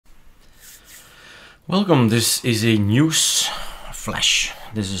Welcome, this is a news flash.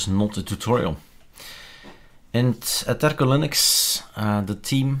 This is not a tutorial. And at ArcoLinux, the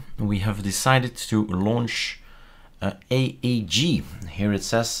team, we have decided to launch AAG. Here it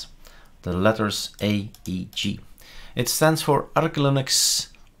says the letters AAG. It stands for ArcoLinux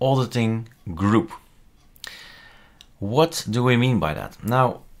Auditing Group. What do we mean by that?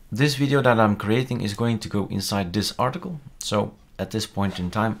 Now, this video that I'm creating is going to go inside this article. So at this point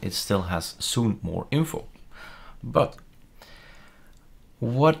in time, it still has soon more info. But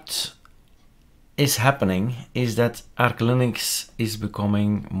what is happening is that ArcoLinux is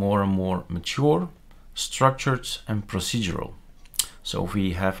becoming more and more mature, structured and procedural. So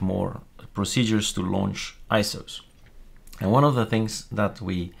we have more procedures to launch ISOs. And one of the things that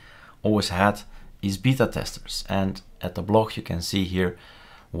we always had is beta testers. And at the blog, you can see here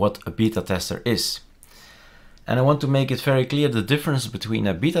what a beta tester is. And I want to make it very clear the difference between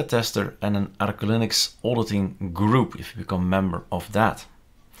a beta tester and an ArcoLinux auditing group if you become a member of that.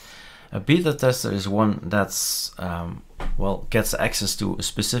 A beta tester is one that's, gets access to a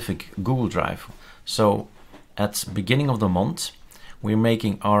specific Google Drive. So at the beginning of the month, we're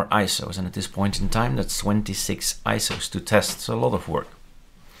making our ISOs. And at this point in time, that's 26 ISOs to test. It's a lot of work.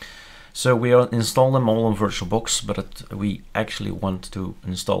 So we install them all on VirtualBox, but we actually want to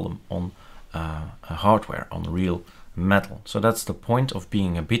install them on hardware, on real metal. So that's the point of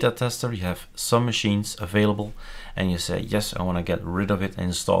being a beta tester. You have some machines available and you say, yes, I want to get rid of it and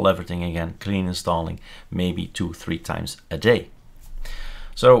install everything again, clean installing, maybe 2-3 times a day.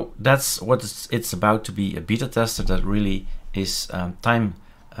 So that's what it's about to be a beta tester. That really is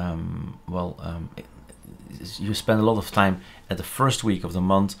you spend a lot of time at the first week of the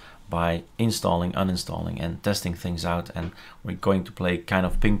month by installing, uninstalling and testing things out, and we're going to play kind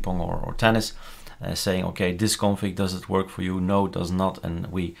of ping pong or tennis, saying, okay, this config, does it work for you? No, it does not. And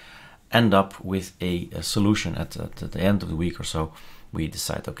we end up with a solution at the end of the week or so. We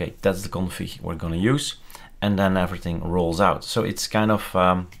decide, okay, that's the config we're going to use, and then everything rolls out. So it's kind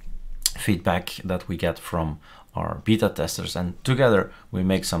of feedback that we get from our beta testers, and together we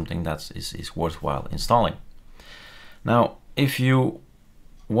make something that is worthwhile installing. Now, if you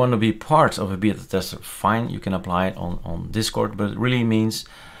want to be part of a beta tester, fine, you can apply it on Discord, but it really means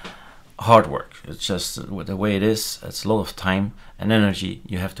hard work. It's just the way it is. It's a lot of time and energy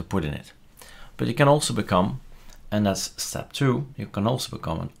you have to put in it. But you can also become, and that's step 2, you can also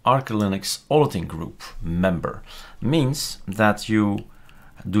become an ArcoLinux auditing group member. It means that you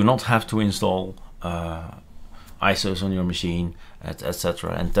do not have to install ISOs on your machine,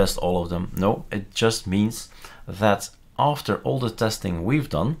 etc., and test all of them. No, it just means that after all the testing we've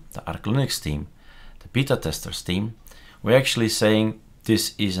done, the ArcoLinux team, the beta testers team, we're actually saying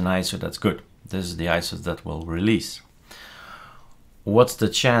this is an ISO that's good. This is the ISO that will release. What's the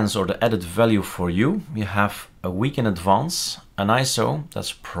chance or the added value for you? You have a week in advance an ISO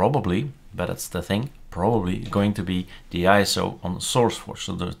that's probably, but that's the thing, probably going to be the ISO on SourceForge.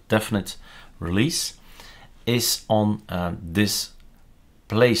 So the definite release is on this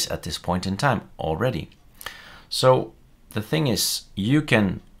place at this point in time already. So the thing is, you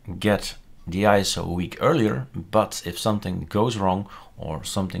can get the ISO a week earlier, but if something goes wrong or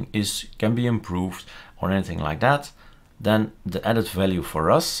something can be improved or anything like that, then the added value for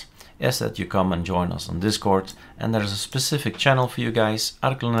us is that you come and join us on Discord, and there's a specific channel for you guys,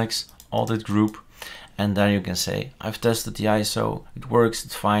 ArcoLinux Audit Group, and there you can say, I've tested the ISO, it works,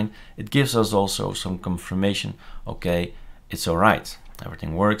 it's fine. It gives us also some confirmation, okay, it's all right,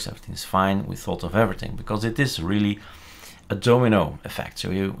 everything works, everything's fine, we thought of everything, because it is really a domino effect.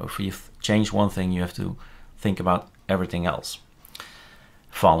 So if you change one thing, you have to think about everything else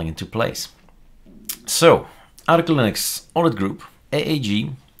falling into place. So ArcoLinux Audit Group,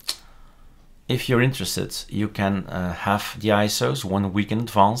 AAG, if you're interested, you can have the ISOs 1 week in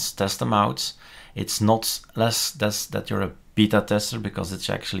advance, test them out. It's not less that you're a beta tester, because it's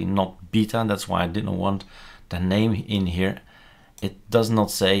actually not beta. That's why I didn't want the name in here. It does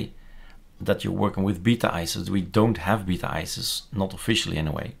not say that you're working with beta ISOs. We don't have beta ISOs, not officially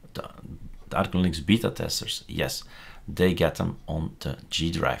anyway. The ArcoLinux beta testers, yes, they get them on the G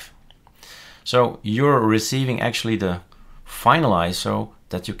drive. So you're receiving actually the final ISO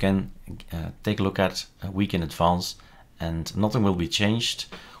that you can take a look at a week in advance, and nothing will be changed.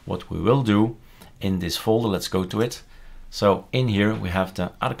 What we will do in this folder, let's go to it. So in here we have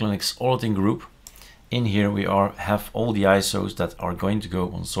the ArcoLinux auditing group. In here we have all the ISOs that are going to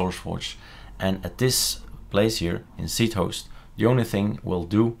go on SourceForge, and at this place here in seed host, the only thing we'll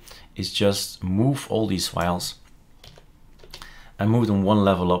do is just move all these files and move them one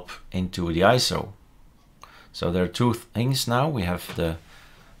level up into the ISO. So there are two things now. We have the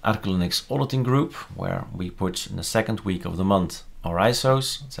ArcoLinux auditing group, where we put in the second week of the month our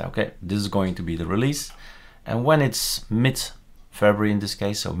ISOs, say, okay, this is going to be the release. And when it's mid-February in this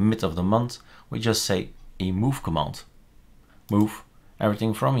case, so mid of the month, we just say a move command. Move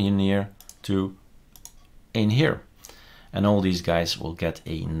everything from in here to in here. And all these guys will get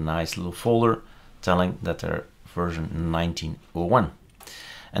a nice little folder telling that they're version 1901.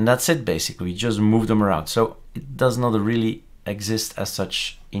 And that's it basically, we just move them around. So it does not really exist as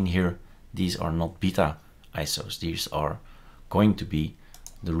such in here. These are not beta ISOs, these are going to be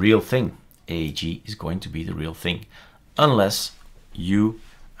the real thing. AAG is going to be the real thing, unless you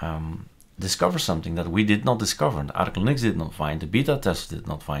discover something that we did not discover, and ArcoLinux did not find, the beta tester did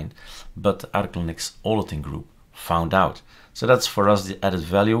not find, but the ArcoLinux auditing group found out. So that's for us the added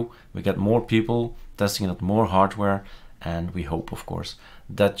value. We get more people testing out more hardware, and we hope, of course,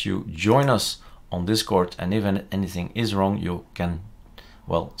 that you join us on Discord, and if anything is wrong, you can,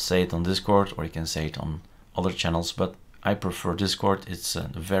 well, say it on Discord, or you can say it on other channels, but I prefer Discord. It's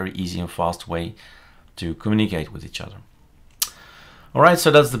a very easy and fast way to communicate with each other. All right, so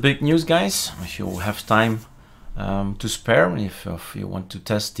that's the big news, guys. If you have time to spare, if you want to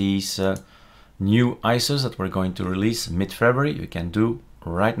test these new ISOs that we're going to release mid-February, you can do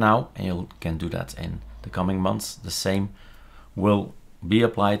right now, and you can do that in the coming months. The same will be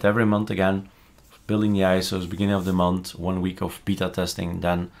applied every month again, building the ISOs, beginning of the month, 1 week of beta testing,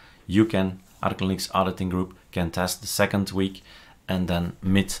 then you can, ArcoLinux auditing group can test the second week, and then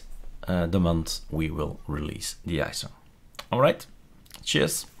mid the month we will release the ISO. All right,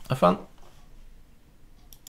 cheers, have fun.